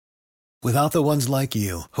Without the ones like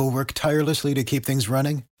you, who work tirelessly to keep things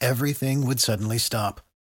running, everything would suddenly stop.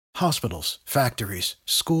 Hospitals, factories,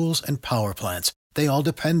 schools, and power plants, they all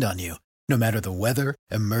depend on you. No matter the weather,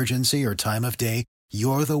 emergency, or time of day,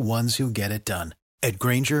 you're the ones who get it done. At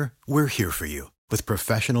Grainger, we're here for you with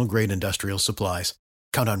professional-grade industrial supplies.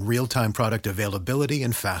 Count on real-time product availability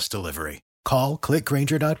and fast delivery. Call,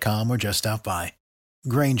 clickgrainger.com, or just stop by.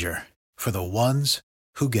 Grainger, for the ones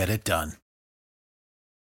who get it done.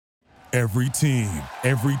 Every team,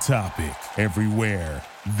 every topic, everywhere.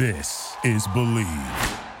 This is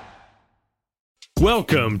Believe.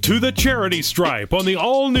 Welcome to the Charity Stripe on the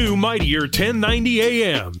all-new Mightier 1090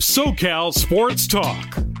 AM, SoCal Sports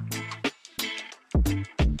Talk.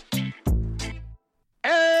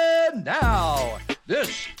 And now,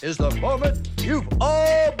 this is the moment you've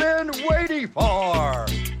all been waiting for.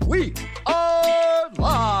 We are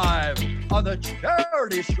live on the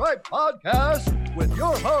Charity Stripe podcast with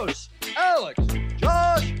your hosts, Alex,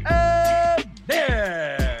 Josh, and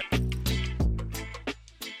Nick.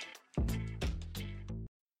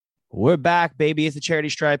 We're back, baby. It's the Charity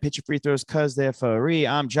Stripe. Hit your free throws because they're free.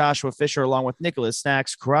 I'm Joshua Fisher along with Nicholas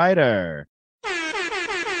Snacks Kreider.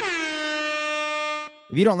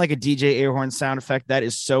 If you don't like a DJ Airhorn sound effect, that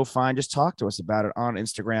is so fine. Just talk to us about it on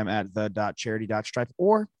Instagram at the.charity.stripe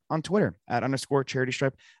or on Twitter at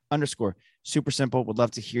 _charity stripe_. Super simple. Would love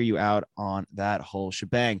to hear you out on that whole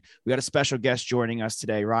shebang. We got a special guest joining us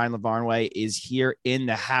today. Ryan Lavarnway is here in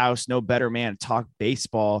the house. No better man to talk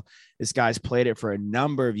baseball. This guy's played it for a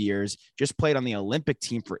number of years, just played on the Olympic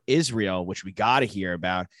team for Israel, which we got to hear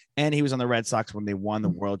about. And he was on the Red Sox when they won the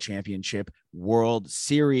World Championship World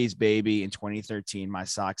Series, baby, in 2013. My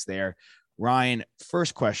Sox there. Ryan,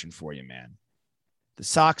 first question for you, man. The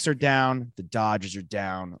Sox are down. The Dodgers are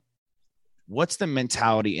down. What's the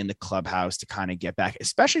mentality in the clubhouse to kind of get back,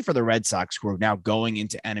 especially for the Red Sox, who are now going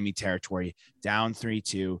into enemy territory, down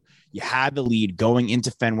 3-2. You had the lead going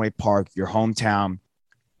into Fenway Park, your hometown,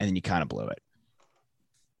 and then you kind of blew it.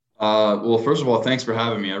 Well, first of all, thanks for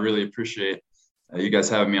having me. I really appreciate you guys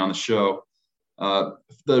having me on the show.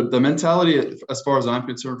 The mentality, as far as I'm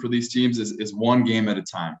concerned, for these teams is one game at a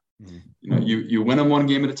time. Mm-hmm. You know, you win them one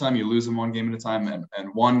game at a time, you lose them one game at a time, and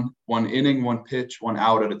one inning, one pitch, one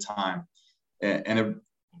out at a time. And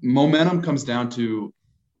momentum comes down to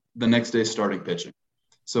the next day starting pitching.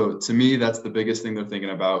 So to me, that's the biggest thing they're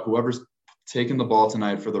thinking about. Whoever's taking the ball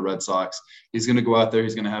tonight for the Red Sox, he's going to go out there.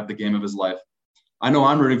 He's going to have the game of his life. I know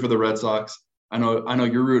I'm rooting for the Red Sox. I know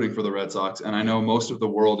you're rooting for the Red Sox. And I know most of the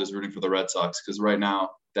world is rooting for the Red Sox because right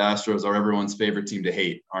now the Astros are everyone's favorite team to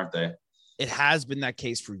hate, aren't they? It has been that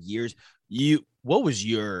case for years. What was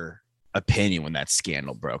your opinion when that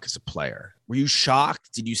scandal broke as a player? Were you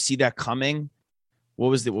shocked? Did you see that coming? What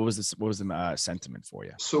was the sentiment for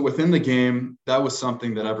you? So within the game, that was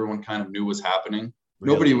something that everyone kind of knew was happening.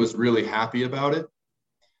 Really? Nobody was really happy about it.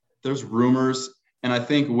 There's rumors. And I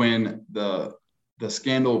think when the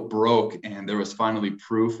scandal broke and there was finally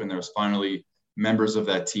proof and there was finally members of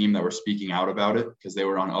that team that were speaking out about it because they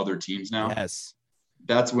were on other teams now. Yes.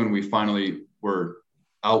 That's when we finally were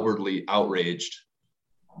outwardly outraged.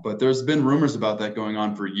 But there's been rumors about that going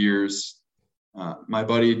on for years. My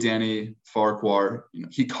buddy, Danny Farquhar,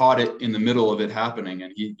 he caught it in the middle of it happening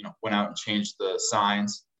and he went out and changed the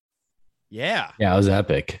signs. Yeah. Yeah, it was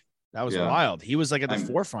epic. That was wild. He was like at the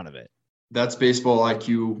forefront of it. That's baseball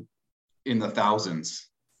IQ in the thousands.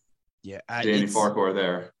 Yeah. Danny Farquhar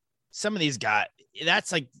there. Some of these guys,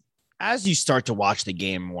 that's like, as you start to watch the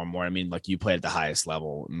game more and more, I mean, like you played at the highest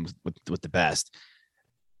level and with the best,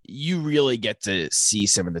 you really get to see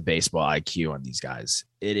some of the baseball IQ on these guys.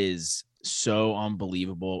 It is so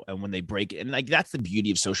unbelievable. And when they break it, and like that's the beauty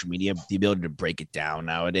of social media, the ability to break it down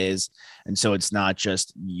nowadays. And so it's not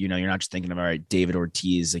just, you're not just thinking of, all right, David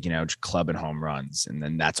Ortiz, like, just clubbing home runs. And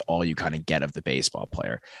then that's all you kind of get of the baseball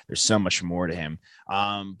player. There's so much more to him.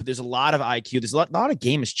 But there's a lot of IQ. There's a lot of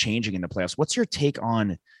game is changing in the playoffs. What's your take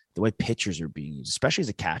on the way pitchers are being used, especially as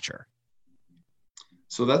a catcher?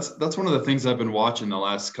 So that's one of the things I've been watching the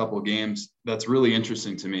last couple of games. That's really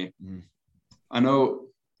interesting to me. Mm. I know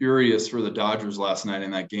Urias for the Dodgers last night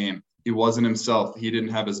in that game. He wasn't himself. He didn't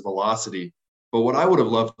have his velocity. But what I would have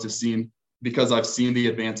loved to seen, because I've seen the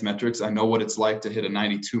advanced metrics, I know what it's like to hit a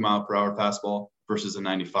 92 mile per hour fastball versus a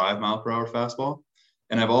 95 mile per hour fastball.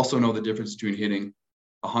 And I've also know the difference between hitting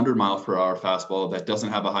a 100 mile per hour fastball that doesn't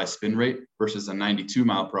have a high spin rate versus a 92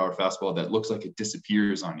 mile per hour fastball that looks like it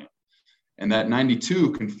disappears on you. And that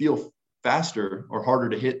 92 can feel faster or harder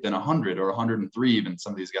to hit than 100 or 103, even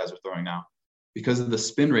some of these guys are throwing now. Because of the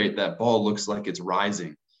spin rate, that ball looks like it's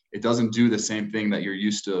rising. It doesn't do the same thing that you're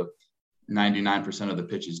used to 99% of the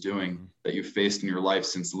pitches doing that you've faced in your life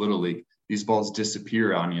since Little League. These balls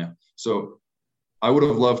disappear on you. So I would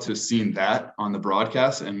have loved to have seen that on the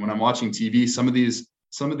broadcast. And when I'm watching TV, some of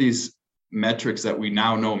these metrics that we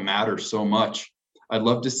now know matter so much, I'd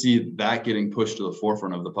love to see that getting pushed to the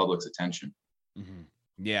forefront of the public's attention. Mm-hmm.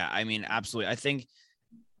 Yeah, I mean, absolutely. I think,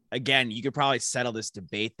 again, you could probably settle this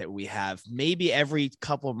debate that we have maybe every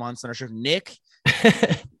couple of months on our show. Nick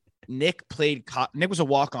was a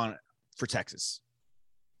walk-on for Texas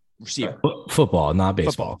receiver. Football, not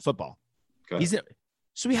baseball. Football. Okay.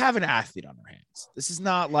 So we have an athlete on our hands. This is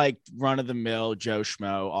not like run-of-the-mill Joe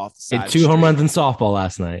Schmo off the side. Hit 2 home runs in softball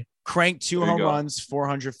last night. Cranked 2 home runs,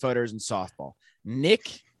 400 footers in softball.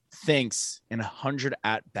 Nick thinks in 100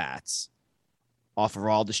 at-bats off of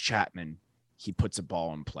Aroldis Chapman, he puts a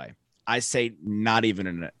ball in play. I say not even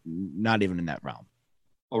in that realm.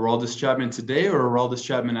 Aroldis Chapman today or Aroldis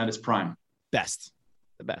Chapman at his prime? The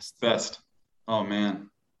best. Oh, man.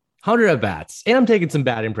 100 at bats. And I'm taking some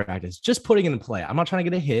batting practice. Just putting it in play. I'm not trying to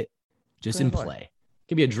get a hit. Just in play.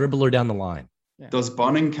 Could be a dribbler down the line. Yeah. Does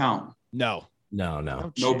bunting count? No. No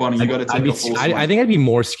bunting. You got to take a full swing. I think I'd be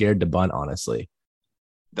more scared to bunt, honestly.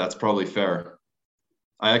 That's probably fair.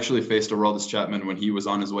 I actually faced Aroldis Chapman when he was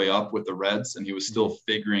on his way up with the Reds, and he was still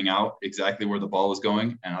figuring out exactly where the ball was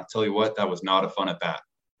going. And I'll tell you what, that was not a fun at bat.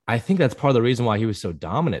 I think that's part of the reason why he was so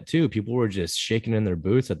dominant too. People were just shaking in their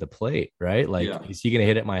boots at the plate, right? Like, Is he going to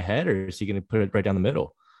hit it my head, or is he going to put it right down the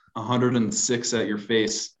middle? 106 at your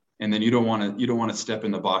face, and then you don't want to step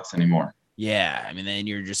in the box anymore. Yeah, I mean, then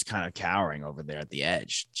you're just kind of cowering over there at the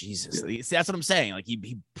edge. Jesus, that's what I'm saying. Like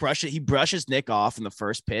he brushes Nick off in the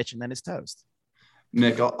first pitch, and then it's toast.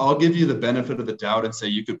 Nick, I'll give you the benefit of the doubt and say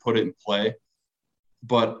you could put it in play,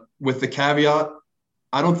 but with the caveat,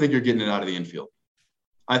 I don't think you're getting it out of the infield.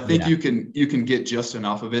 I think you can get just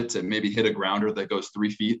enough of it to maybe hit a grounder that goes 3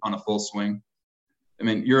 feet on a full swing. I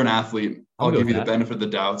mean, you're an athlete. I'll give you the benefit of the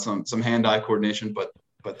doubt, some hand-eye coordination, but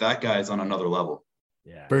that guy is on another level.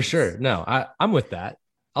 Yeah, for sure. No, I'm with that.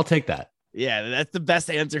 I'll take that. Yeah, that's the best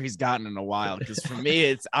answer he's gotten in a while. Because for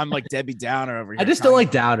me, I'm like Debbie Downer over here. I just don't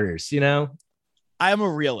like doubters, I am a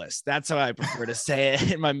realist. That's how I prefer to say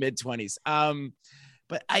it in my mid-20s.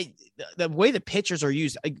 But the way the pitchers are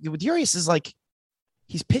used with Urias is like,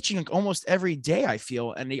 he's pitching like almost every day, I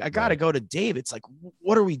feel. And I got to go to Dave. It's like,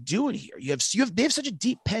 what are we doing here? They have such a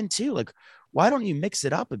deep pen too. Like, why don't you mix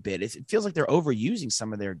it up a bit? It feels like they're overusing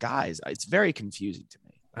some of their guys. It's very confusing to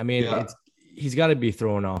me. I mean, he's got to be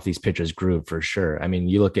throwing off these pitchers' groove for sure. I mean,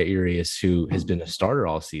 you look at Urias, who has been a starter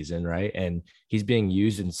all season, right? And he's being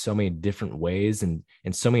used in so many different ways and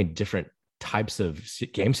in so many different types of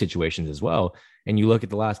game situations as well. And you look at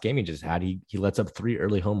the last game he just had, he lets up 3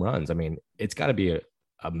 early home runs. I mean, it's got to be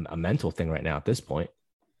a mental thing right now at this point.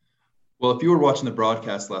 Well, if you were watching the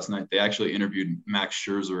broadcast last night, they actually interviewed Max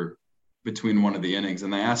Scherzer between one of the innings,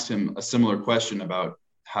 and they asked him a similar question about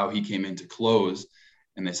how he came in to close.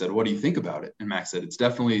 And they said, what do you think about it? And Max said, it's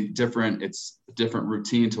definitely different. It's a different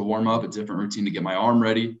routine to warm up, a different routine to get my arm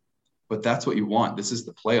ready. But that's what you want. This is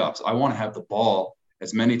the playoffs. I want to have the ball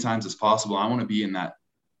as many times as possible. I want to be in that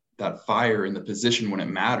fire in the position when it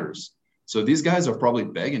matters. So these guys are probably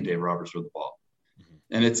begging Dave Roberts for the ball.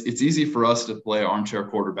 And it's easy for us to play armchair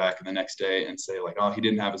quarterback the next day and say like, oh, he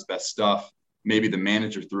didn't have his best stuff. Maybe the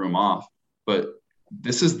manager threw him off. But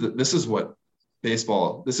this is what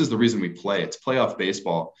baseball, this is the reason we play. It's playoff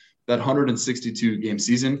baseball. That 162 game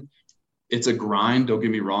season, it's a grind, don't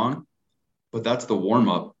get me wrong, but that's the warm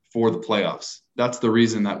up for the playoffs. That's the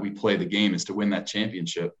reason that we play the game, is to win that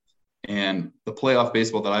championship. And the playoff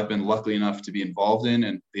baseball that I've been lucky enough to be involved in,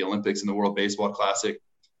 and the Olympics and the World Baseball Classic,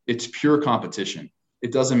 it's pure competition.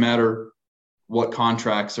 It doesn't matter what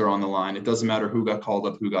contracts are on the line. It doesn't matter who got called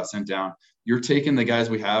up, who got sent down. You're taking the guys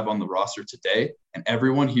we have on the roster today, and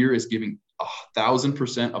everyone here is giving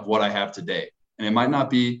 1,000% of what I have today. And it might not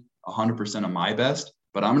be 100% of my best,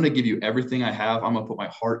 but I'm going to give you everything I have. I'm going to put my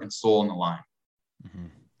heart and soul on the line.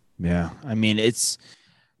 Mm-hmm. Yeah. I mean,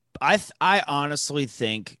 I honestly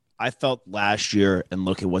think I felt last year, and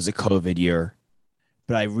look, it was a COVID year,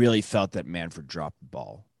 but I really felt that Manfred dropped the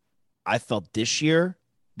ball. I felt this year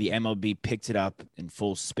the MLB picked it up in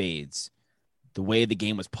full spades. The way the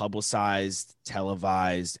game was publicized,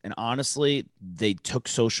 televised, and honestly, they took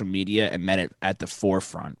social media and met it at the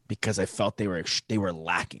forefront, because I felt they were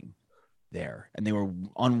lacking there, and they were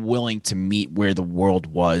unwilling to meet where the world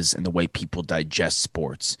was and the way people digest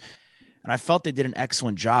sports. And I felt they did an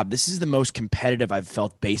excellent job. This is the most competitive I've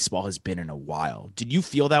felt baseball has been in a while. Did you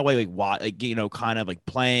feel that way? Kind of like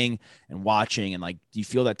playing and watching, and like, do you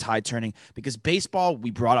feel that tide turning? Because baseball,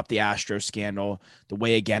 we brought up the Astros scandal, the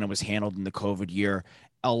way, again, it was handled in the COVID year.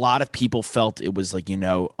 a lot of people felt it was like,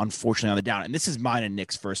 unfortunately on the down. And this is mine and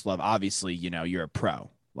Nick's first love. Obviously, you're a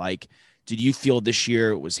pro. Like, did you feel this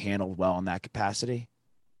year it was handled well in that capacity?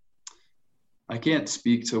 I can't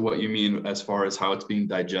speak to what you mean as far as how it's being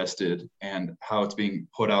digested and how it's being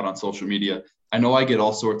put out on social media. I know I get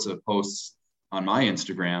all sorts of posts on my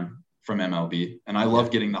Instagram from MLB, and I love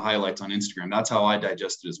getting the highlights on Instagram. That's how I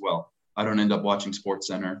digest it as well. I don't end up watching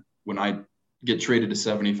SportsCenter when I get traded to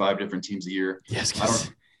 75 different teams a year. Yes.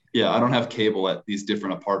 I don't have cable at these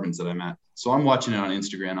different apartments that I'm at. So I'm watching it on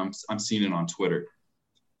Instagram. I'm seeing it on Twitter.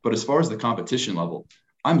 But as far as the competition level,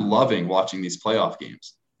 I'm loving watching these playoff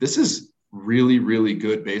games. This is really, really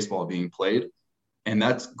good baseball being played. And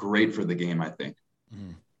that's great for the game, I think.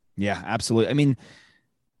 Yeah, absolutely. I mean,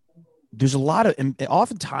 there's a lot of, and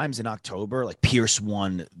oftentimes in October, like Pierce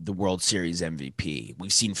won the World Series MVP.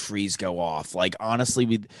 We've seen Freeze go off. Like, honestly,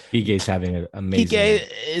 Higue's having an amazing.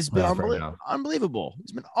 Higuet has been unbelievable.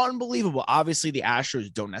 He's been unbelievable. Obviously, the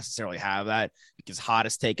Astros don't necessarily have that because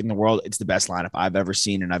hottest take in the world. It's the best lineup I've ever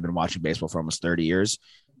seen, and I've been watching baseball for almost 30 years.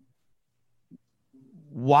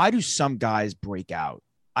 Why do some guys break out?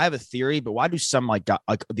 I have a theory, but why do some like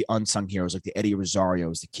the unsung heroes, like the Eddie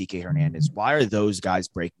Rosarios, the Kike Hernandez, why are those guys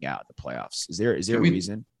breaking out in the playoffs? Is there a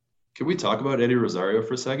reason? Can we talk about Eddie Rosario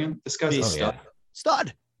for a second? This guy's a stud.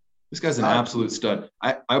 Stud. This guy's an absolute stud.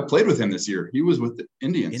 I played with him this year. He was with the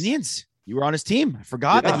Indians. You were on his team. I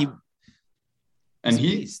forgot that he. And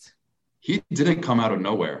he didn't come out of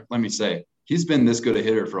nowhere. Let me say, he's been this good a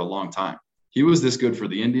hitter for a long time. He was this good for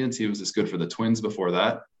the Indians. He was this good for the Twins before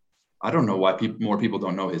that. I don't know why more people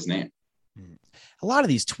don't know his name. A lot of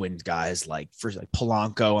these Twins guys, like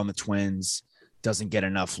Polanco on the Twins, doesn't get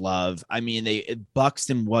enough love. I mean,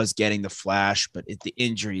 Buxton was getting the flash, but the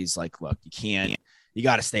injuries, like, look, you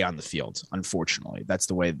got to stay on the field. Unfortunately, that's just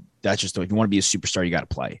the way. If you want to be a superstar, you got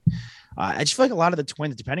to play. I just feel like a lot of the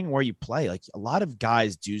Twins, depending on where you play, like a lot of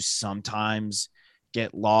guys do sometimes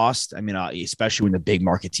get lost. I mean, especially when the big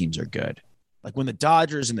market teams are good. Like when the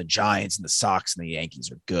Dodgers and the Giants and the Sox and the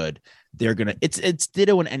Yankees are good, they're going to, it's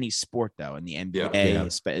ditto in any sport though. In the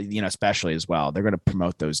NBA, especially as well, they're going to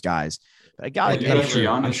promote those guys. But I got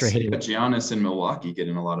Giannis in Milwaukee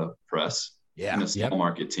getting a lot of press in a small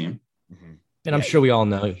market team. Mm-hmm. And I'm sure we all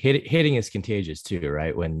know hitting is contagious too,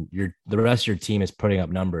 right? When the rest of your team is putting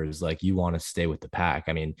up numbers, like you want to stay with the pack.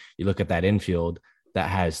 I mean, you look at that infield that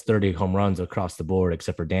has 30 home runs across the board,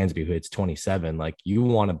 except for Dansby, who hits 27. Like you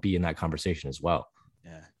want to be in that conversation as well.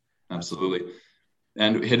 Yeah, absolutely.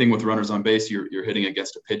 And hitting with runners on base, you're hitting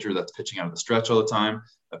against a pitcher that's pitching out of the stretch all the time.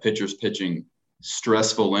 A pitcher's pitching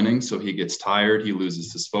stressful innings, so he gets tired, he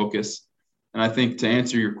loses his focus. And I think to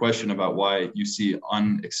answer your question about why you see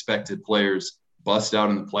unexpected players bust out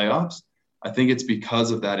in the playoffs, I think it's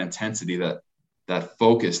because of that intensity, that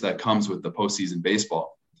focus that comes with the postseason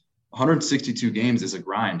baseball. 162 games is a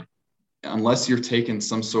grind. Unless you're taking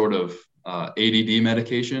some sort of ADD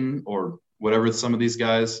medication or whatever some of these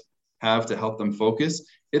guys have to help them focus,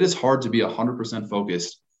 it is hard to be 100%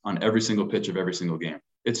 focused on every single pitch of every single game.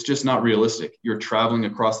 It's just not realistic. You're traveling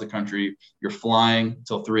across the country. You're flying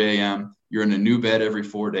till 3 a.m. You're in a new bed every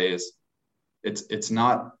 4 days. It's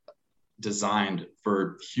not designed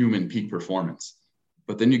for human peak performance.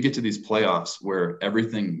 But then you get to these playoffs where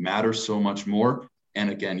everything matters so much more. And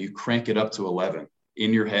again, you crank it up to 11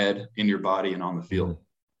 in your head, in your body, and on the field.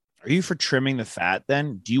 Are you for trimming the fat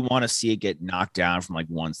then? Do you want to see it get knocked down from like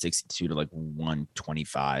 162 to like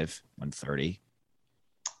 125, 130?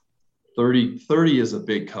 30 is a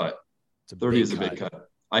big cut. 30 is a big cut.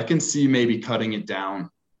 I can see maybe cutting it down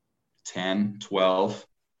 10, 12.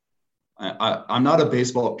 I'm not a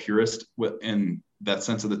baseball purist in that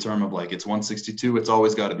sense of the term of like it's 162. It's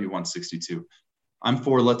always got to be 162. I'm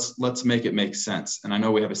for let's make it make sense. And I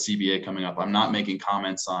know we have a CBA coming up. I'm not making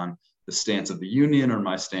comments on the stance of the union or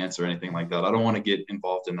my stance or anything like that. I don't want to get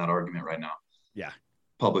involved in that argument right now. Yeah.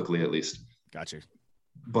 Publicly, at least. Gotcha.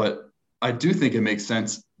 But I do think it makes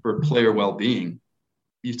sense for player well-being.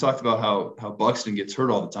 You talked about how Buxton gets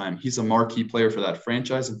hurt all the time. He's a marquee player for that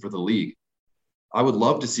franchise and for the league. I would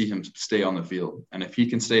love to see him stay on the field. And if he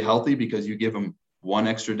can stay healthy because you give him one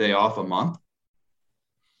extra day off a month,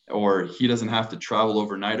 or he doesn't have to travel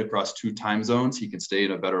overnight across 2 time zones, he can stay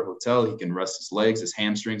in a better hotel. He can rest his legs. His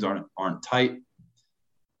hamstrings aren't tight.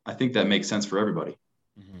 I think that makes sense for everybody.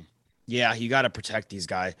 Mm-hmm. Yeah, you got to protect these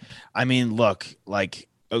guys. I mean, look, like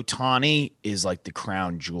Ohtani is like the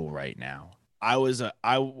crown jewel right now. I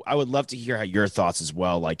would love to hear how your thoughts as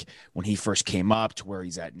well, like when he first came up to where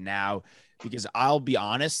he's at now, because I'll be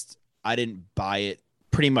honest, I didn't buy it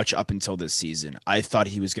pretty much up until this season, I thought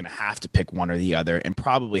he was going to have to pick one or the other and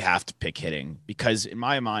probably have to pick hitting because in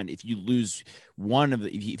my mind, if you lose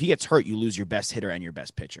if he gets hurt, you lose your best hitter and your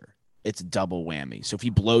best pitcher. It's a double whammy. So if he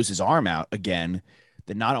blows his arm out again,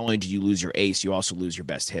 then not only do you lose your ace, you also lose your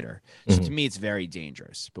best hitter. So to me, it's very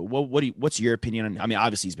dangerous. But what's your opinion on? I mean,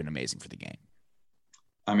 obviously he's been amazing for the game.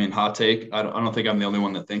 I mean, hot take. I don't think I'm the only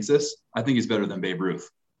one that thinks this. I think he's better than Babe Ruth.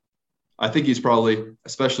 I think he's probably,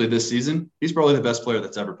 especially this season, he's probably the best player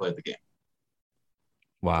that's ever played the game.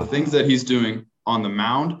 Wow. The things that he's doing on the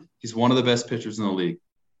mound, he's one of the best pitchers in the league.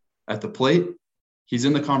 At the plate, he's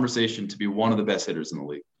in the conversation to be one of the best hitters in the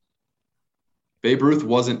league. Babe Ruth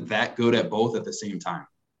wasn't that good at both at the same time.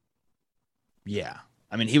 Yeah.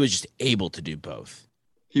 I mean, he was just able to do both.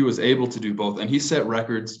 He was able to do both. And he set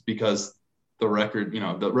records because the records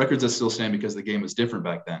that still stand because the game was different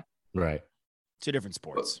back then. Right. Two different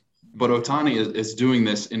sports. But Ohtani is doing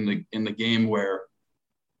this in the game where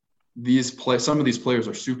some of these players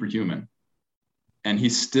are superhuman. And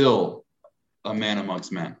he's still a man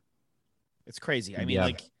amongst men. It's crazy. I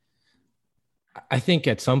mean, I think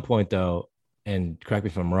at some point, though, and correct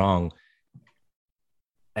me if I'm wrong,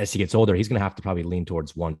 as he gets older, he's going to have to probably lean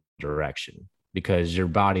towards one direction because your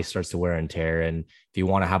body starts to wear and tear. And if you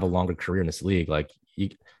want to have a longer career in this league,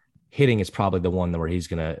 hitting is probably the one where he's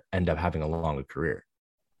going to end up having a longer career.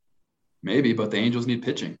 Maybe, but the Angels need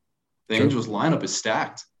pitching. The True. Angels lineup is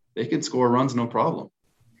stacked. They can score runs, no problem.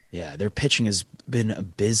 Yeah, their pitching has been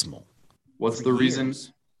abysmal. What's the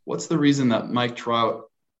reason that Mike Trout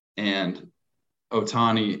and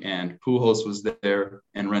Ohtani and Pujols was there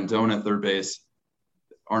and Rendon at third base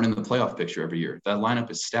aren't in the playoff picture every year? That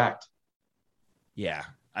lineup is stacked. Yeah.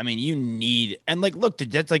 I mean, you need – and, look,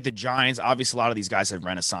 that's like the Giants. Obviously, a lot of these guys have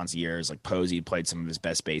renaissance years. Like Posey played some of his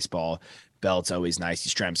best baseball. Belt's always nice.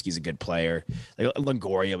 Yastrzemski's a good player.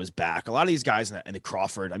 Longoria was back. A lot of these guys and the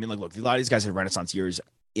Crawford – I mean, look, a lot of these guys have renaissance years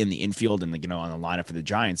in the infield and, on the lineup for the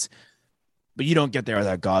Giants. But you don't get there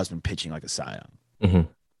without Gosman pitching like a Cy Young.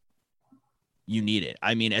 Mm-hmm. You need it.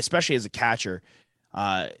 I mean, especially as a catcher,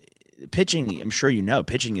 pitching. I'm sure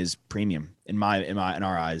pitching is premium in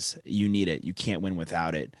our eyes. You need it. You can't win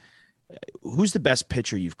without it. Who's the best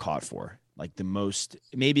pitcher you've caught for? Like the most,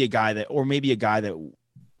 maybe a guy that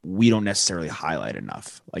we don't necessarily highlight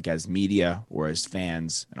enough, like as media or as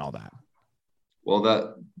fans and all that.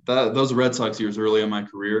 Well, those Red Sox years early in my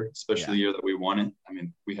career, especially the year that we won it. I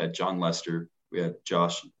mean, we had John Lester, we had John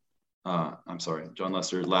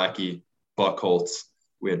Lester, Lackey, Buchholz,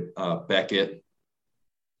 we had Beckett.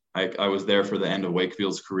 I was there for the end of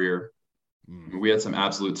Wakefield's career. We had some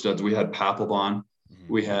absolute studs. We had Papelbon.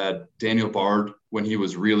 We had Daniel Bard when he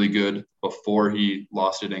was really good before he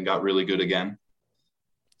lost it and got really good again.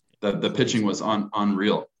 The pitching was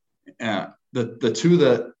unreal. The two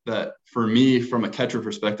that for me, from a catcher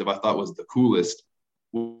perspective, I thought was the coolest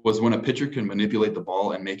was when a pitcher can manipulate the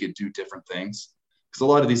ball and make it do different things. Because a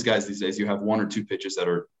lot of these guys these days, you have one or two pitches that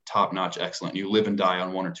are top-notch excellent. You live and die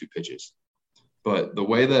on one or two pitches. But the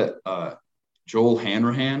way that Joel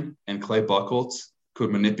Hanrahan and Clay Buchholz could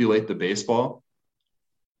manipulate the baseball,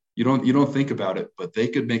 you don't think about it, but they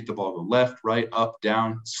could make the ball go left, right, up,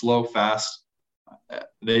 down, slow, fast.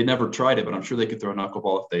 They never tried it, but I'm sure they could throw a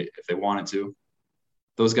knuckleball if they wanted to.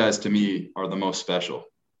 Those guys, to me, are the most special.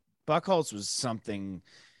 Buchholz was something.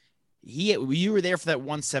 You were there for that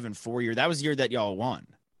 174 year. That was the year that y'all won,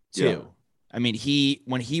 too. Yeah. I mean,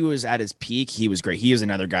 when he was at his peak, he was great. He was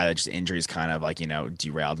another guy that just injuries kind of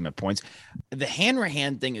derailed him at points. The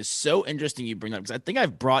Hanrahan thing is so interesting you bring up because I think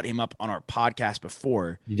I've brought him up on our podcast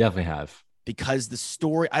before. You definitely have. Because the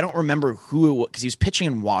story, I don't remember who it was, because he was pitching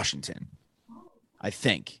in Washington, I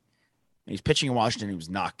think. And he was pitching in Washington. He was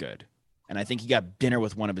not good. And I think he got dinner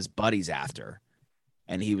with one of his buddies after.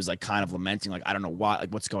 And he was kind of lamenting, I don't know why,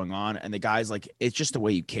 what's going on. And the guy's like, it's just the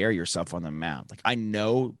way you carry yourself on the mound. I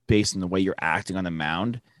know based on the way you're acting on the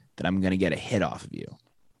mound that I'm going to get a hit off of you.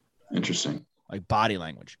 Interesting. Body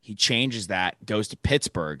language. He changes that, goes to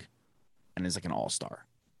Pittsburgh, and is an all-star.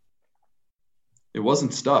 It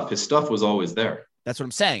wasn't stuff. His stuff was always there. That's what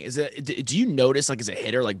I'm saying. Do you notice, as a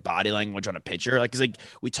hitter, body language on a pitcher? Because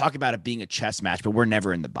we talk about it being a chess match, but we're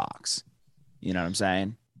never in the box. You know what I'm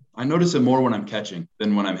saying? I notice it more when I'm catching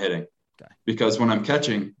than when I'm hitting. Okay. Because when I'm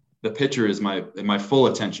catching, the pitcher is my full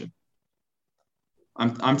attention.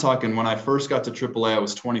 I'm talking when I first got to AAA, I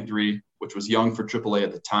was 23, which was young for AAA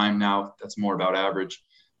at the time. Now that's more about average.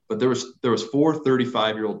 But there was 4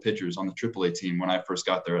 35-year-old pitchers on the AAA team when I first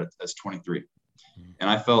got there as 23. And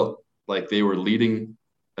I felt like they were leading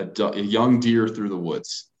a young deer through the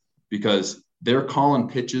woods because they're calling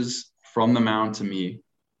pitches from the mound to me,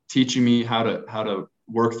 teaching me how to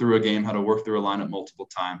work through a game, how to work through a lineup multiple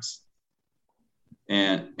times.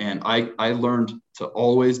 And I learned to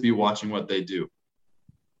always be watching what they do.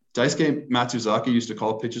 Daisuke Matsuzaki used to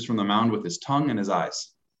call pitches from the mound with his tongue and his eyes.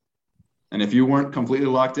 And if you weren't completely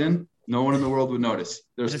locked in, no one in the world would notice.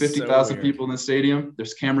 There's 50,000 people in the stadium.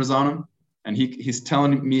 There's cameras on him. And he's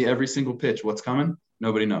telling me every single pitch, what's coming.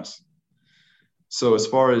 Nobody knows. So as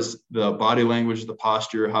far as the body language, the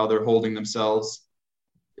posture, how they're holding themselves,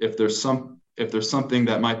 if there's something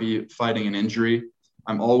that might be fighting an injury,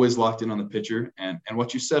 I'm always locked in on the pitcher. And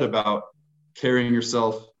what you said about carrying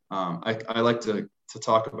yourself, I like to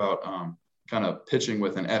talk about kind of pitching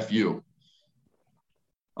with an FU.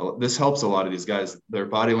 This helps a lot of these guys. Their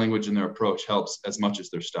body language and their approach helps as much as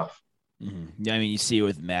their stuff. Mm-hmm. Yeah, I mean, you see it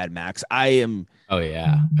with Mad Max. Oh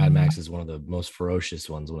yeah, Mad Max is one of the most ferocious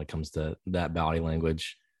ones when it comes to that body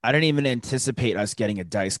language. I didn't even anticipate us getting a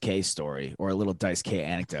Dice K story or a little Dice K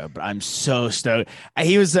anecdote, but I'm so stoked.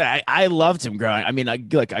 I loved him growing. I mean,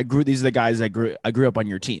 these are the guys I grew up on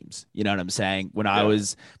your teams. You know what I'm saying? When I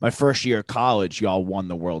was my first year of college, y'all won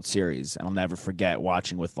the World Series. And I'll never forget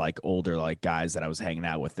watching with like older, like guys that I was hanging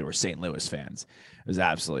out with that were St. Louis fans. It was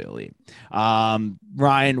absolutely elite.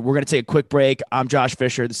 Ryan, we're going to take a quick break. I'm Josh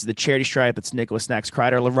Fisher. This is the Charity Stripe. It's Nicholas Snacks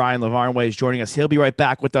Kreider. Ryan Lavarnway is joining us. He'll be right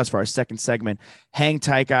back with us for our second segment. Hang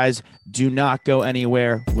tight, guys. Do not go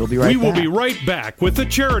anywhere. We'll be right back. We will be right back with the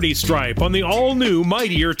Charity Stripe on the all-new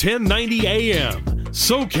Mightier 1090 AM.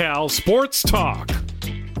 SoCal Sports Talk.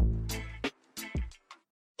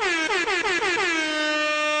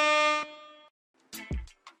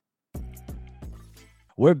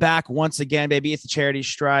 We're back once again, baby. It's the Charity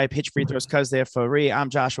Stripe. Hitch free throws because they're free.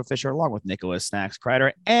 I'm Joshua Fisher, along with Nicholas Snacks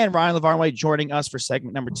Kreider and Ryan Lavarnway joining us for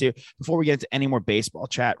segment number 2. Before we get into any more baseball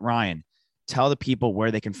chat, Ryan, tell the people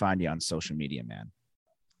where they can find you on social media, man.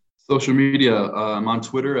 Social media, I'm on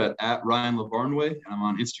Twitter at Ryan Lavarnway, and I'm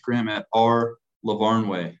on Instagram at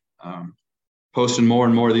R.Lavarnway. Posting more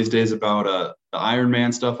and more these days about the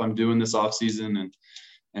Ironman stuff I'm doing this offseason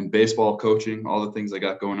and baseball coaching, all the things I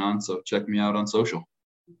got going on. So check me out on social.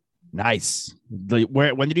 Nice.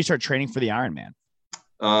 When did you start training for the Ironman?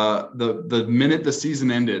 The minute the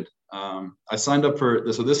season ended, I signed up for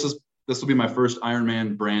this. So this will be my first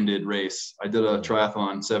Ironman branded race. I did a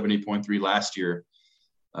triathlon 70.3 last year,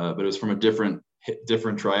 but it was from a different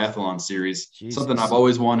triathlon series. Jesus. Something I've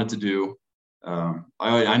always wanted to do.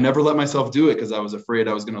 I never let myself do it because I was afraid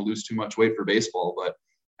I was going to lose too much weight for baseball. But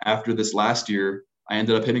after this last year, I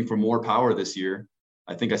ended up hitting for more power this year.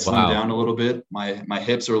 I think I slimmed down a little bit. My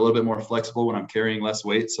hips are a little bit more flexible when I'm carrying less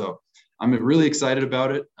weight. So I'm really excited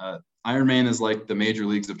about it. Ironman is like the major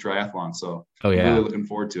leagues of triathlon. So I'm really looking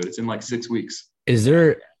forward to it. It's in like 6 weeks. Is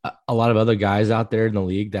there a lot of other guys out there in the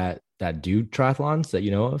league that do triathlons that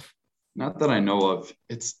you know of? Not that I know of.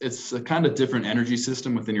 It's a kind of different energy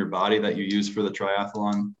system within your body that you use for the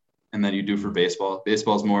triathlon and that you do for baseball.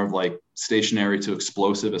 Baseball is more of like stationary to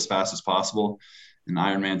explosive as fast as possible. And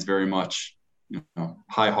Ironman's very much,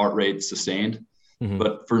 high heart rate, sustained. Mm-hmm.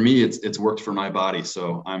 But for me, it's worked for my body.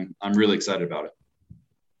 So I'm really excited about it.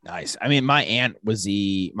 Nice. I mean, my aunt was a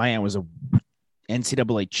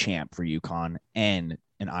NCAA champ for UConn and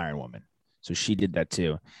an Iron Woman. So she did that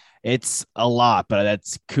too. It's a lot, but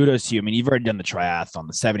that's kudos to you. I mean, you've already done the triathlon,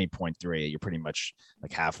 the 70.3. You're pretty much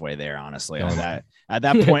like halfway there, honestly. On that, at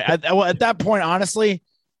that point, honestly,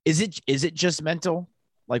 is it just mental?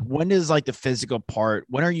 Like, when is like the physical part?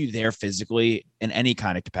 When are you there physically in any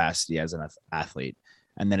kind of capacity as an athlete,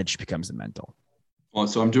 and then it just becomes the mental? Well,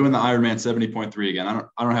 so I'm doing the Ironman 70.3 again.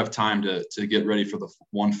 I don't have time to get ready for the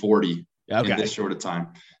 140 in this short of time.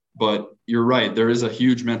 But you're right, there is a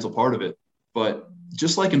huge mental part of it. But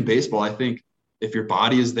just like in baseball, I think if your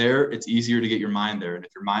body is there, it's easier to get your mind there. And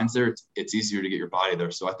if your mind's there, it's easier to get your body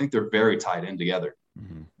there. So I think they're very tied in together.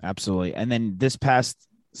 Mm-hmm. Absolutely. And then this past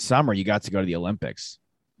summer, you got to go to the Olympics,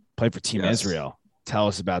 play for Team Israel. Tell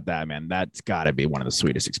us about that, man. That's got to be one of the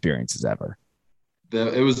sweetest experiences ever.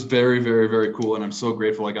 It was very, very, very cool. And I'm so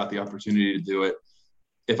grateful I got the opportunity to do it.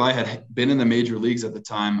 If I had been in the major leagues at the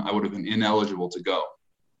time, I would have been ineligible to go.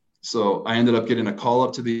 So I ended up getting a call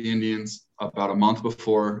up to the Indians about a month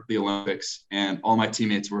before the Olympics. And all my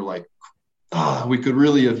teammates were like, we could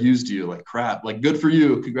really have used you. Like, crap, like, good for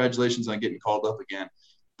you. Congratulations on getting called up again.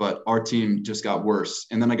 But our team just got worse.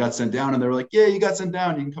 And then I got sent down and they were like, yeah, you got sent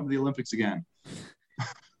down. You can come to the Olympics again.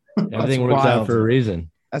 Everything works out for a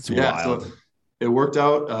reason. That's wild. So it worked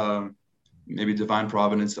out. Maybe divine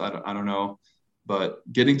providence. I don't know. But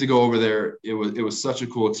getting to go over there, it was such a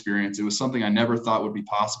cool experience. It was something I never thought would be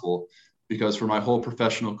possible because for my whole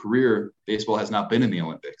professional career, baseball has not been in the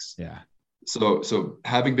Olympics. Yeah. So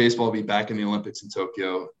having baseball be back in the Olympics in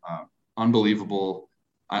Tokyo, unbelievable.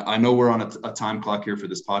 I know we're on a time clock here for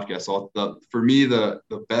this podcast. So for me, the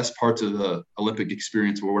best parts of the Olympic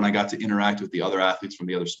experience were when I got to interact with the other athletes from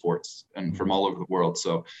the other sports and from all over the world.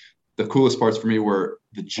 So the coolest parts for me were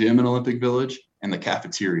the gym in Olympic Village and the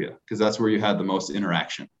cafeteria, because that's where you had the most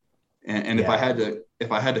interaction. And if I had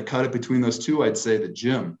to cut it between those two, I'd say the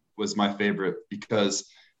gym was my favorite, because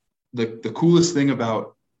the coolest thing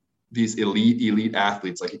about these elite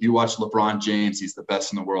athletes, like if you watch LeBron James, he's the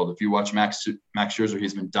best in the world. If you watch Max Scherzer,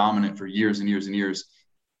 he's been dominant for years and years and years.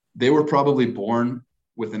 They were probably born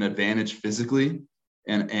with an advantage physically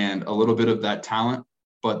and a little bit of that talent.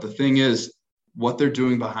 But the thing is, what they're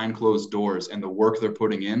doing behind closed doors and the work they're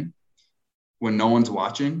putting in when no one's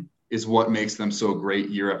watching is what makes them so great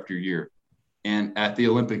year after year. And at the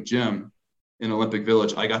Olympic gym in Olympic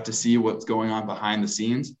Village, I got to see what's going on behind the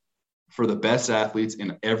scenes for the best athletes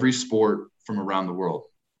in every sport from around the world.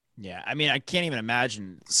 Yeah. I mean, I can't even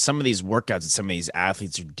imagine some of these workouts that some of these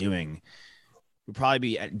athletes are doing would probably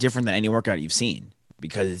be different than any workout you've seen,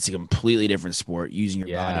 because it's a completely different sport, using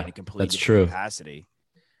your body in a completely different capacity.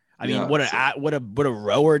 I mean, what a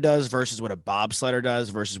rower does versus what a bobsledder does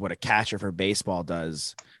versus what a catcher for baseball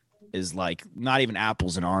does is like not even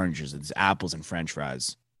apples and oranges. It's apples and French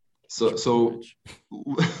fries. So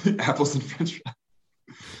apples and French fries.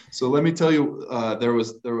 So let me tell you, there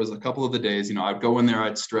was a couple of the days, I'd go in there,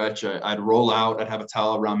 I'd stretch, I'd roll out, I'd have a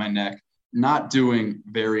towel around my neck, not doing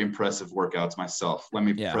very impressive workouts myself. Let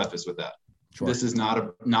me preface with that. Sure. This is not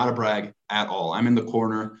a brag at all. I'm in the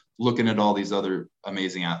corner looking at all these other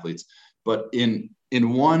amazing athletes, but in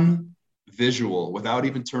one visual, without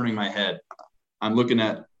even turning my head, I'm looking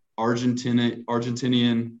at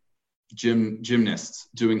Argentinian gymnasts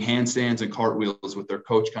doing handstands and cartwheels with their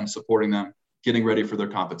coach kind of supporting them, getting ready for their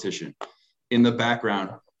competition. In the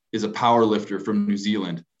background is a power lifter from New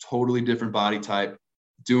Zealand, totally different body type,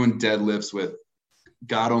 doing deadlifts with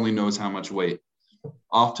God only knows how much weight.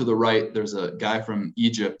 Off to the right, there's a guy from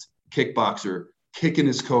Egypt, kickboxer, kicking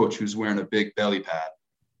his coach who's wearing a big belly pad.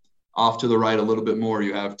 Off to the right a little bit more,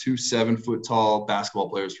 you have 2 7-foot-tall basketball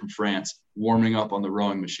players from France warming up on the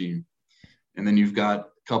rowing machine. And then you've got a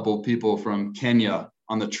couple people from Kenya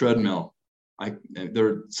on the treadmill.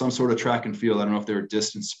 They're some sort of track and field. I don't know if they're a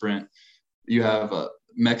distance sprint. You have a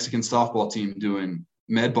Mexican softball team doing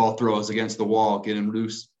med ball throws against the wall, getting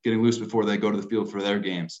loose before they go to the field for their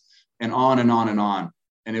games, and on and on and on.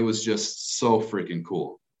 And it was just so freaking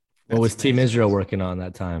cool. What was Team Israel working on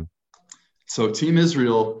that time? So Team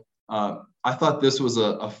Israel, I thought this was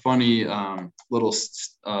a funny little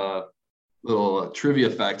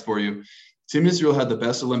trivia fact for you. Team Israel had the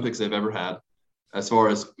best Olympics they've ever had as far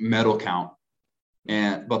as medal count.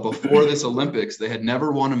 But before this Olympics, they had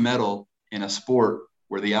never won a medal in a sport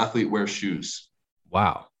where the athlete wears shoes.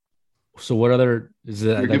 Wow. So what other is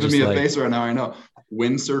that? You're giving me a face right now. I know.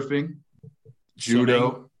 Windsurfing,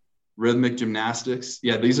 judo, rhythmic gymnastics.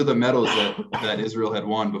 Yeah, these are the medals that Israel had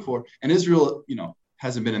won before. And Israel,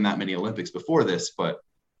 hasn't been in that many Olympics before this, but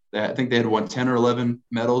I think they had won 10 or 11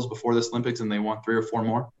 medals before this Olympics, and they won 3 or 4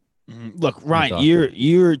 more. Look, Ryan,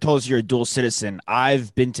 you told us you're a dual citizen.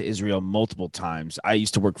 I've been to Israel multiple times. I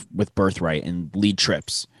used to work with Birthright and lead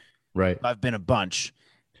trips. Right. I've been a bunch,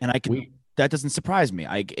 and that doesn't surprise me.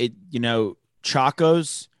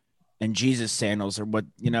 Chacos and Jesus sandals are what,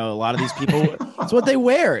 a lot of these people, it's what they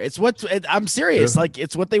wear. I'm serious. Like,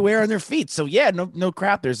 it's what they wear on their feet. So yeah, no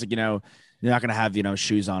crap. There's they're not going to have,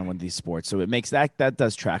 shoes on with these sports. So it makes that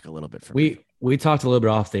does track a little bit for me. We talked a little bit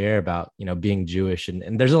off the air about, being Jewish,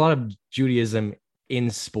 and there's a lot of Judaism in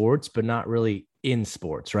sports, but not really in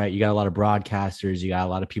sports, right? You got a lot of broadcasters, you got a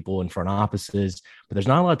lot of people in front offices, but there's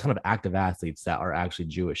not a ton of active athletes that are actually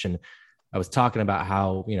Jewish. And I was talking about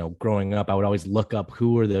how, growing up, I would always look up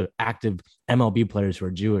who are the active MLB players who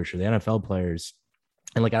are Jewish or the NFL players.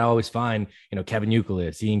 And I always find, Kevin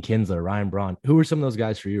Youkilis, Ian Kinsler, Ryan Braun. Who are some of those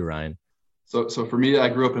guys for you, Ryan? So for me, I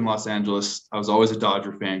grew up in Los Angeles. I was always a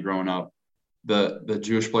Dodger fan growing up. The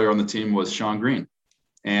Jewish player on the team was Sean Green.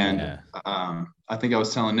 And I think I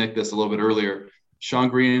was telling Nick this a little bit earlier. Sean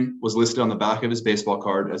Green was listed on the back of his baseball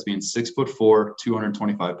card as being 6'4",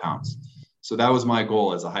 225 pounds. So that was my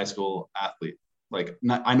goal as a high school athlete.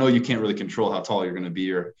 I know you can't really control how tall you're going to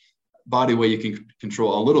be, or body weight you can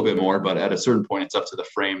control a little bit more, but at a certain point, it's up to the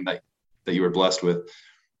frame that you were blessed with.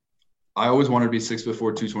 I always wanted to be 6'4",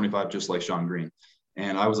 225, just like Sean Green.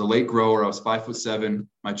 And I was a late grower. I was 5'7"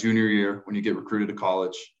 my junior year when you get recruited to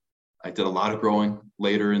college. I did a lot of growing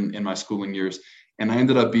later in my schooling years. And I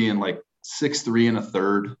ended up being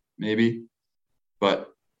 6'3"1/3, maybe. But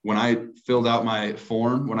when I filled out my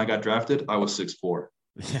form, when I got drafted, I was 6'4".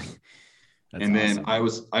 And then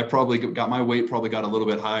I probably got my weight probably got a little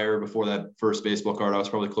bit higher before that first baseball card. I was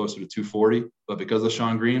probably closer to 240, but because of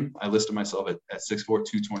Sean Green, I listed myself at 6'4",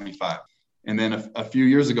 225. And then a few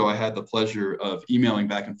years ago, I had the pleasure of emailing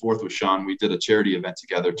back and forth with Sean. We did a charity event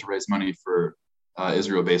together to raise money for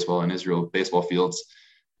Israel baseball and Israel baseball fields.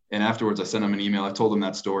 And afterwards, I sent him an email. I told him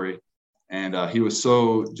that story. And he was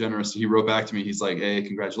so generous. He wrote back to me. He's like, "Hey,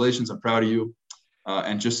 congratulations. I'm proud of you.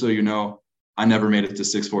 And just so you know, I never made it to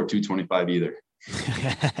 6'4", 225 either."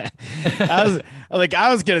 I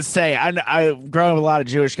was gonna say, I growing with a lot of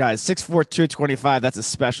Jewish guys. 6'4", 225. That's a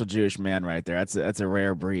special Jewish man right there. That's a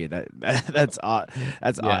rare breed. That's odd.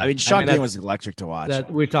 That's odd. I mean, Sean Green was electric to watch.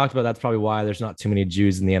 That we talked about. That's probably why there's not too many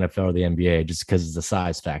Jews in the NFL or the NBA, just because of the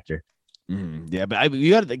size factor. Yeah, but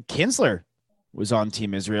you got the Kinsler was on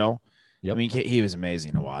Team Israel. Yep. I mean, he was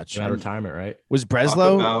amazing to watch. Retirement, right? Was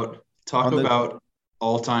Breslow talk about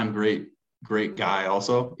all-time great guy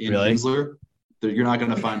also in Kinsler. You're not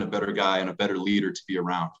going to find a better guy and a better leader to be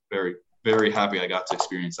around. Very, very happy I got to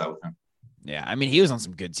experience that with him. Yeah, I mean, he was on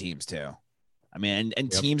some good teams too. I mean,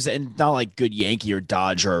 and teams, and not like good Yankee or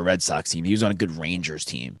Dodger or Red Sox team. He was on a good Rangers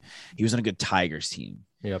team. He was on a good Tigers team.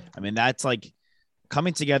 Yep. I mean, that's like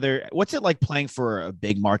coming together. What's it like playing for a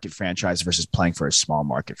big market franchise versus playing for a small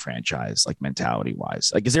market franchise, like mentality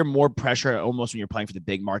wise? Like, is there more pressure almost when you're playing for the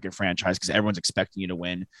big market franchise because everyone's expecting you to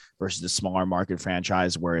win versus the smaller market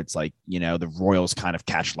franchise where it's like, the Royals kind of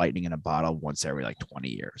catch lightning in a bottle once every like 20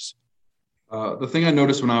 years? The thing I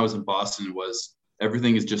noticed when I was in Boston was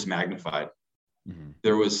everything is just magnified. Mm-hmm.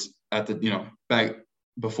 There was back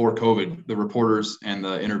before COVID, the reporters and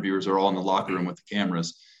the interviewers are all in the locker room with the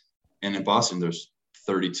cameras. And in Boston, there's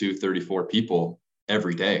 32, 34 people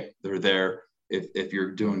every day. They're there. If you're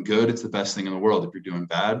doing good, it's the best thing in the world. If you're doing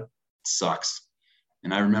bad, it sucks.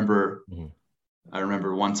 And I remember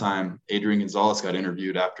one time Adrian Gonzalez got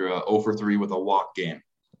interviewed after a 0-for-3 with a walk game.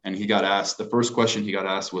 And he got asked, the first question he got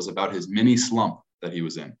asked was about his mini slump that he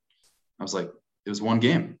was in. I was like, it was one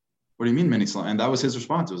game. What do you mean mini slump? And that was his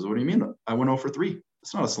response. It was, what do you mean? I went 0-for-3.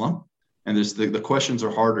 It's not a slump. And there's the questions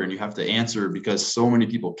are harder and you have to answer because so many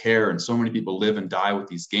people care and so many people live and die with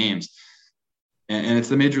these games. And it's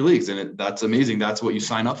the major leagues and that's amazing. That's what you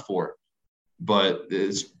sign up for. But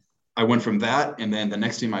I went from that. And then the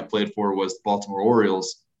next team I played for was the Baltimore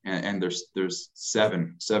Orioles. And there's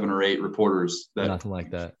seven or eight reporters that nothing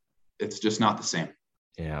like that. It's just not the same.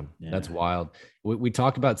 Yeah. That's wild. We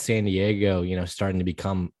talked about San Diego, starting to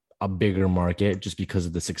become a bigger market just because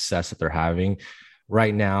of the success that they're having.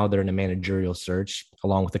 Right now, they're in a managerial search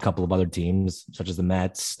along with a couple of other teams, such as the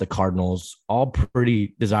Mets, the Cardinals, all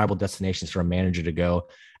pretty desirable destinations for a manager to go.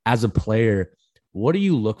 As a player, what do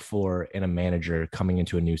you look for in a manager coming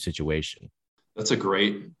into a new situation? That's a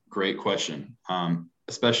great question.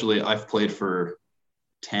 Especially I've played for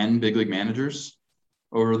 10 big league managers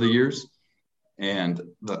over the years. And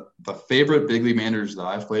the favorite big league managers that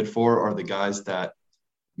I've played for are the guys that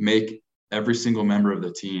make every single member of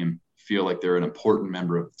the team feel like they're an important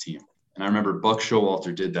member of the team. And I remember Buck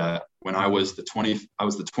Showalter did that when I was the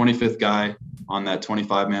 25th guy on that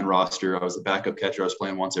 25-man roster. I was the backup catcher. I was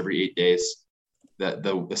playing once every 8 days. That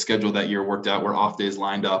the schedule that year worked out where off days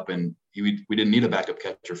lined up and we didn't need a backup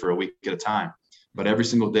catcher for a week at a time. But every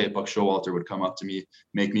single day, Buck Showalter would come up to me,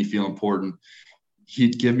 make me feel important.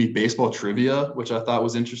 He'd give me baseball trivia, which I thought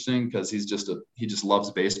was interesting because he just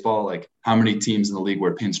loves baseball. Like how many teams in the league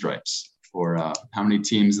wear pinstripes? Or how many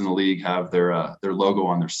teams in the league have their logo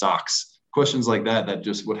on their socks? Questions like that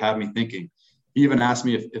just would have me thinking. He even asked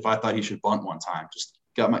me if I thought he should bunt one time. Just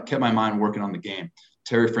kept my mind working on the game.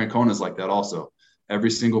 Terry Francona is like that also. Every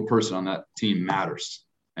single person on that team matters,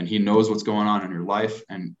 and he knows what's going on in your life,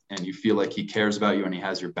 and you feel like he cares about you and he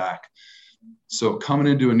has your back. So coming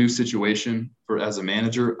into a new situation as a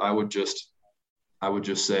manager, I would just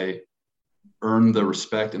say, earn the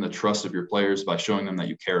respect and the trust of your players by showing them that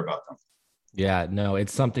you care about them. Yeah, no,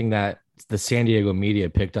 it's something that the San Diego media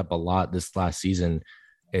picked up a lot this last season.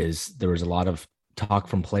 There was a lot of talk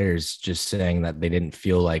from players just saying that they didn't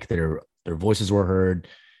feel like their voices were heard.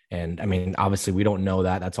 And I mean, obviously we don't know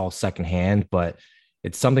that. That's all secondhand, but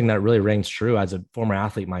it's something that really rings true as a former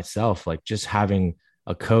athlete myself, like just having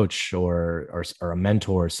a coach or a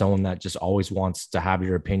mentor, someone that just always wants to have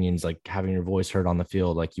your opinions, like having your voice heard on the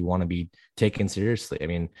field, like you want to be taken seriously. I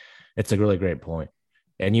mean, it's a really great point.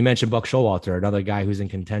 And you mentioned Buck Showalter, another guy who's in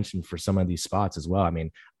contention for some of these spots as well. I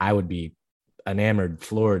mean, I would be enamored,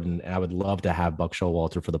 floored, and I would love to have Buck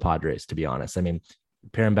Showalter for the Padres, to be honest. I mean,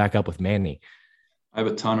 pair him back up with Manny. I have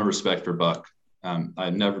a ton of respect for Buck.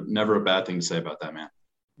 I never a bad thing to say about that man.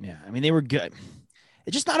 Yeah, I mean, they were good.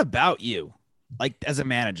 It's just not about you, like as a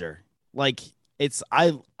manager. Like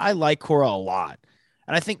I like Cora a lot.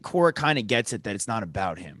 And I think Cora kind of gets it that it's not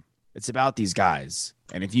about him. It's about these guys.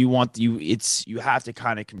 And if you want you have to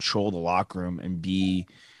kind of control the locker room and be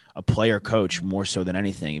a player coach more so than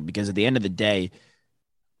anything. Because at the end of the day,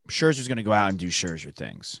 Scherzer's going to go out and do Scherzer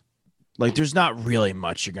things. Like, there's not really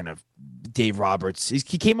much you're going to Dave Roberts. He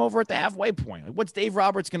came over at the halfway point. Like, what's Dave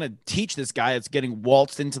Roberts going to teach this guy that's getting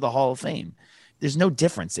waltzed into the Hall of Fame? There's no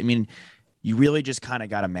difference. I mean, you really just kind of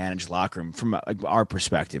got to manage locker room from our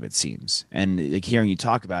perspective, it seems. And like hearing you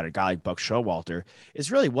talk about it, a guy like Buck Showalter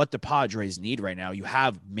is really what the Padres need right now. You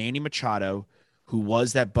have Manny Machado, who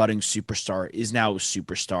was that budding superstar, is now a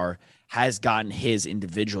superstar, has gotten his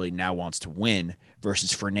individually, now wants to win,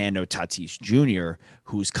 versus Fernando Tatis Jr.,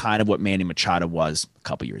 who's kind of what Manny Machado was a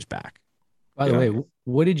couple years back. By the way,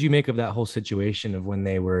 what did you make of that whole situation of when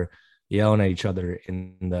they were yelling at each other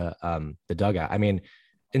in the dugout? I mean,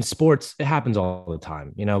 in sports, it happens all the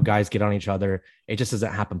time. You know, guys get on each other. It just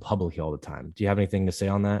doesn't happen publicly all the time. Do you have anything to say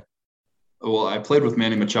on that? Well, I played with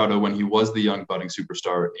Manny Machado when he was the young budding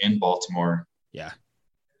superstar in Baltimore. Yeah.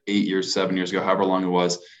 8 years, 7 years ago, however long it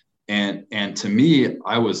was. And to me,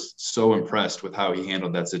 I was so impressed with how he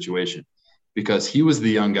handled that situation, because he was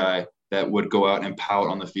the young guy that would go out and pout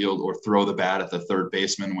on the field or throw the bat at the third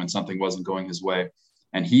baseman when something wasn't going his way.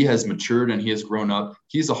 And he has matured and he has grown up.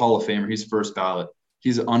 He's a Hall of Famer. He's first ballot.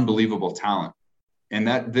 He's an unbelievable talent. And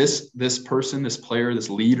that this person, this player, this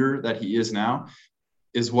leader that he is now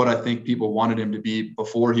is what I think people wanted him to be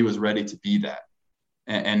before he was ready to be that.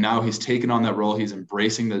 And now he's taken on that role. He's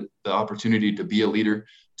embracing the opportunity to be a leader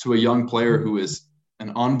to a young player who is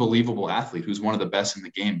an unbelievable athlete, who's one of the best in the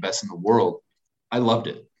game, best in the world. I loved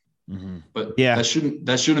it. Mm-hmm. But yeah,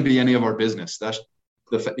 that shouldn't be any of our business.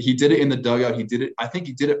 He did it in the dugout. I think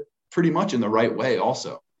he did it pretty much in the right way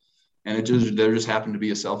also. And there just happened to be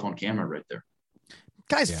a cell phone camera right there.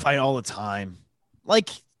 Guys fight all the time. Like,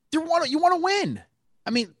 you want to win. I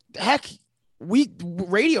mean, heck,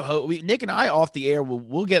 Nick and I off the air,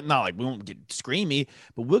 we'll get, not like we won't get screamy,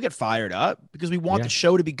 but we'll get fired up because we want the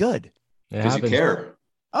show to be good. Because you care.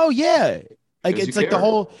 Oh yeah. Like, it's like the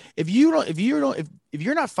whole, if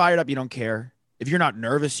you're not fired up, you don't care. If you're not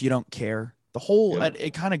nervous, you don't care. The whole,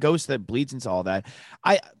 it kind of goes to that, bleeds into all that.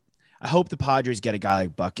 I hope the Padres get a guy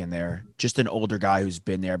like Buck in there, just an older guy who's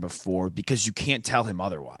been there before, because you can't tell him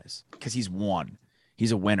otherwise, because he's won.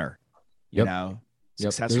 He's a winner. You know?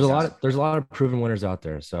 Yep. There's a lot of proven winners out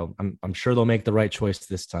there. So I'm sure they'll make the right choice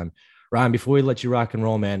this time. Ryan, before we let you rock and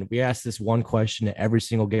roll, man, we ask this one question to every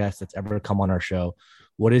single guest that's ever come on our show.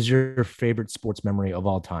 What is your favorite sports memory of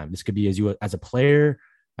all time? This could be as a player,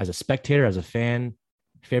 as a spectator, as a fan.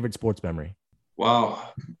 Favorite sports memory. Wow.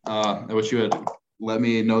 I wish you had let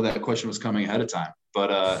me know that question was coming ahead of time.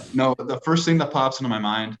 But no, the first thing that pops into my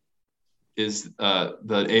mind is the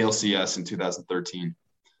ALCS in 2013.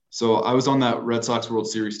 So I was on that Red Sox World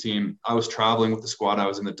Series team. I was traveling with the squad. I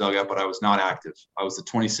was in the dugout, but I was not active. I was the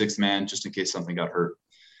 26th man, just in case something got hurt.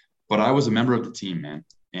 But I was a member of the team, man.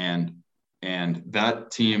 And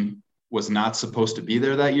that team was not supposed to be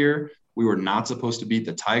there that year. We were not supposed to beat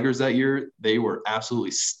the Tigers that year. They were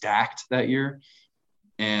absolutely stacked that year.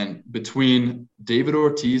 And between David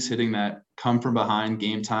Ortiz hitting that come from behind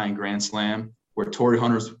game-tying grand slam where Torrey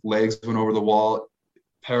Hunter's legs went over the wall,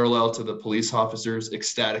 parallel to the police officers,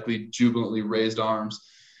 ecstatically, jubilantly raised arms,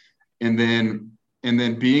 and then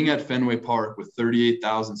being at Fenway Park with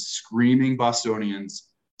 38,000 screaming Bostonians.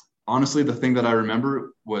 Honestly, the thing that I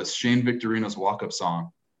remember was Shane Victorino's walk-up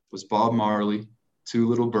song was Bob Marley, Two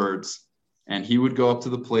Little Birds, and he would go up to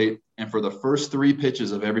the plate, and for the first 3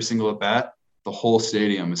 pitches of every single at-bat, the whole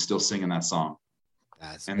stadium is still singing that song.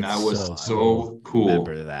 That was so cool.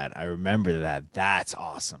 I remember that. That's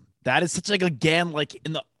awesome. That is such like, again, like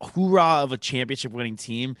in the hoorah of a championship winning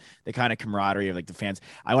team, the kind of camaraderie of like the fans.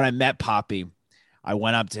 When I met Poppy, I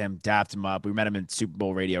went up to him, dapped him up. We met him in Super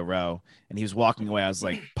Bowl Radio Row, and he was walking away. I was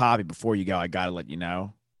like, Poppy, before you go, I got to let you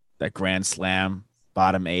know that grand slam,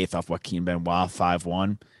 bottom 8th off Joaquin Benoit,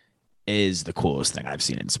 5-1, is the coolest thing I've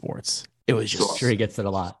seen in sports. It was just, I'm sure he gets it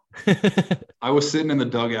a lot. I was sitting in the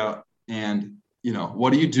dugout, and,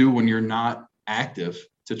 what do you do when you're not active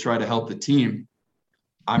to try to help the team?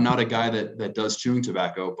 I'm not a guy that does chewing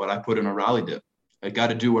tobacco, but I put in a rally dip. I got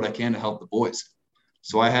to do what I can to help the boys.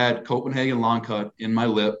 So I had Copenhagen Long Cut in my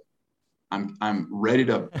lip. I'm ready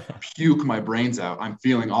to puke my brains out. I'm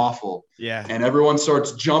feeling awful. Yeah. And everyone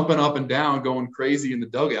starts jumping up and down, going crazy in the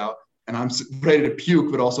dugout. And I'm ready to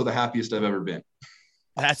puke, but also the happiest I've ever been.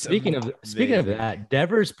 Speaking of that,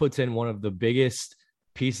 Devers puts in one of the biggest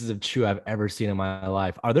pieces of chew I've ever seen in my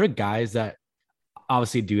life. Are there guys that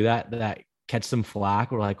obviously do that catch some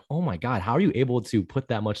flack. We're like, oh my God, how are you able to put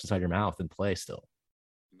that much inside your mouth and play still?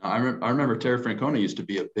 I remember Terry Francona used to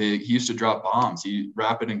be he used to drop bombs. He'd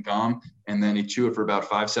wrap it in gum and then he'd chew it for about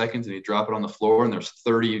 5 seconds and he'd drop it on the floor and there's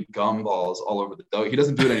 30 gum balls all over the dugout. He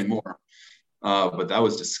doesn't do it anymore. But that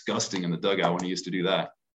was disgusting in the dugout when he used to do that.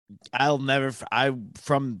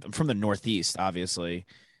 From the Northeast, obviously,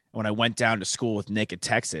 when I went down to school with Nick at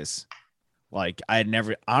Texas, like I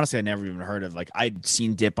never even heard of, like, I'd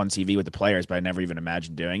seen dip on TV with the players, but I never even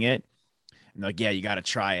imagined doing it. And like, yeah, you got to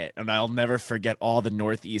try it. And I'll never forget all the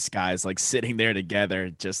Northeast guys like sitting there together,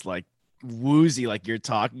 just like woozy, like you're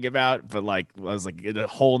talking about, but like I was like in a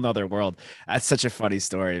whole nother world. That's such a funny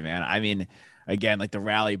story, man. I mean, again, like the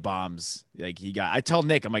rally bombs, like I told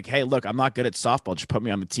Nick, I'm like, hey, look, I'm not good at softball. Just put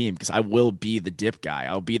me on the team because I will be the dip guy.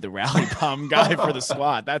 I'll be the rally bomb guy for the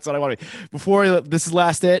squad. That's what I want to be. Before this is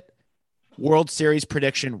last World Series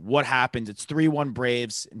prediction. What happens? It's 3-1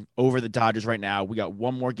 Braves over the Dodgers right now. We got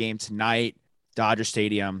one more game tonight, Dodger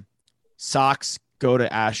Stadium. Sox go to the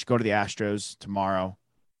Astros tomorrow.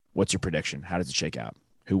 What's your prediction? How does it shake out?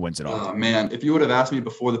 Who wins it all? Man, if you would have asked me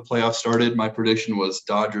before the playoffs started, my prediction was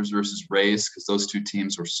Dodgers versus Rays because those two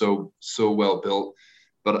teams were so well built.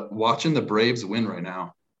 But watching the Braves win right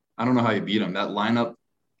now, I don't know how you beat them. That lineup,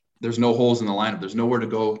 there's no holes in the lineup. There's nowhere to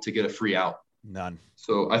go to get a free out. None.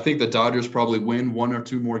 So I think the Dodgers probably win 1 or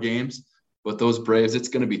 2 more games, but those Braves, it's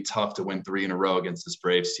going to be tough to win 3 in a row against this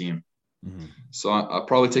Braves team. Mm-hmm. So I'll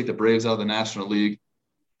probably take the Braves out of the National League.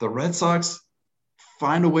 The Red Sox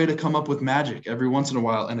find a way to come up with magic every once in a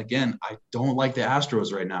while. And again, I don't like the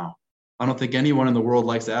Astros right now. I don't think anyone in the world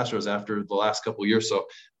likes the Astros after the last couple of years. So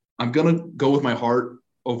I'm going to go with my heart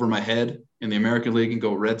over my head in the American League and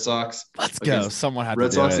go Red Sox. Let's go. Someone had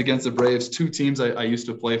Red to do Sox it. Against the Braves, 2 teams I used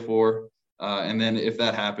to play for. And then if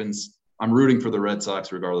that happens, I'm rooting for the Red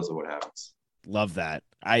Sox regardless of what happens. Love that.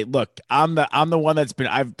 I'm the one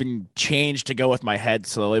I've been changed to go with my head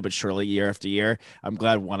slowly but surely year after year. I'm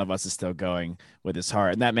glad one of us is still going with his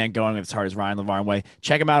heart. And that man going with his heart is Ryan Lavarnway.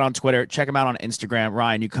 Check him out on Twitter. Check him out on Instagram.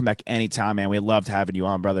 Ryan, you come back anytime, man. We loved having you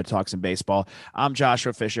on, brother. Talk some baseball. I'm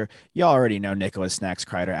Joshua Fisher. You already know Nicholas Snacks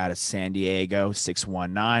Kreider out of San Diego,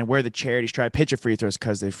 619. We're the Charity Stripe. Hit your free throws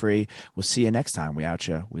because they're free. We'll see you next time. We out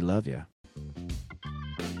you. We love you.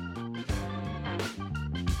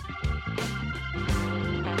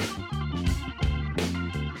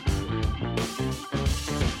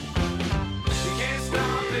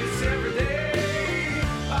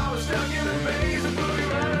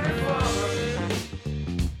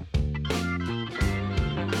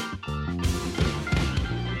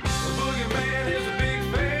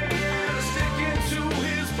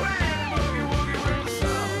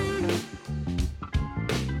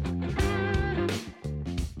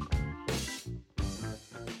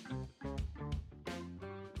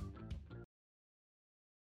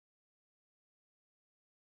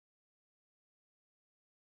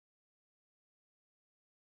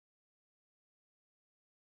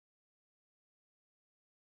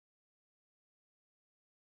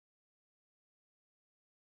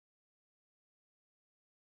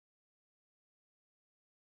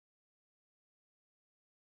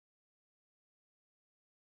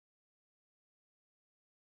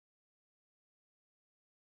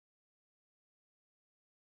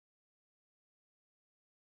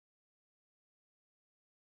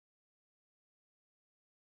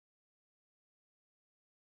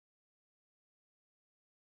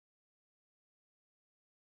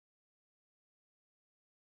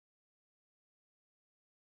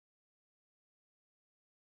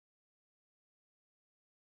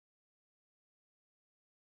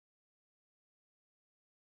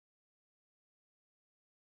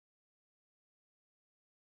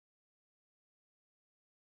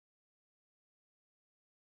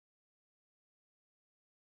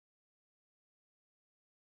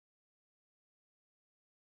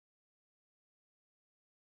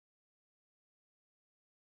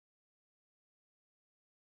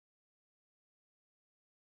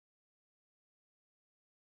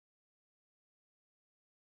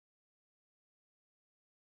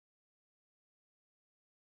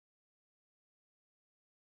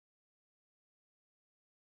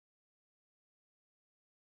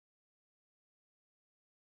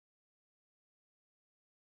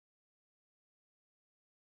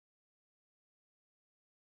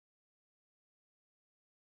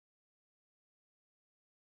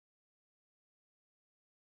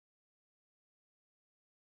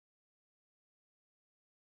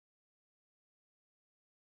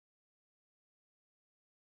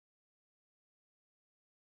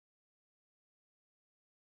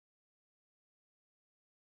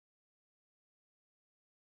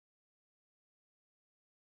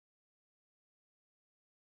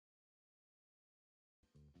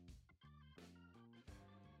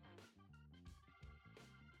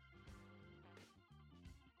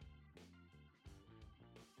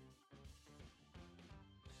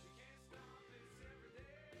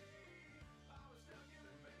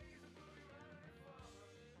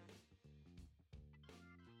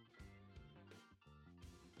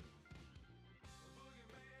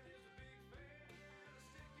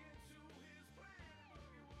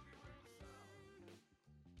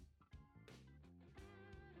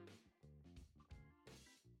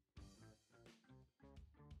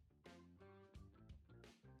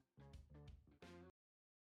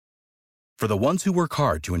 For the ones who work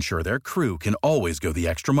hard to ensure their crew can always go the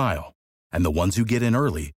extra mile, and the ones who get in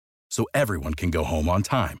early so everyone can go home on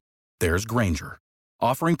time, there's Grainger,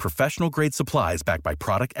 offering professional-grade supplies backed by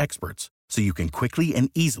product experts so you can quickly and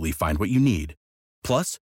easily find what you need.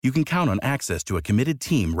 Plus, you can count on access to a committed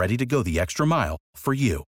team ready to go the extra mile for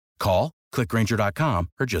you. Call, click Grainger.com,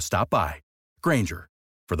 or just stop by. Grainger,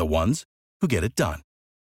 for the ones who get it done.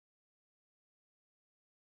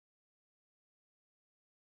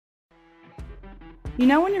 You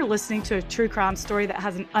know when you're listening to a true crime story that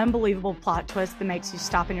has an unbelievable plot twist that makes you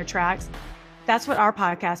stop in your tracks? That's what our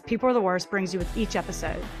podcast, People Are the Worst, brings you with each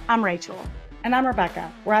episode. I'm Rachel. And I'm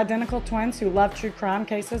Rebecca. We're identical twins who love true crime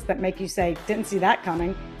cases that make you say, didn't see that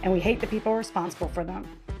coming, and we hate the people responsible for them.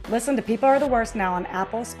 Listen to People Are the Worst now on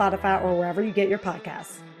Apple, Spotify, or wherever you get your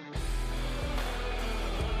podcasts.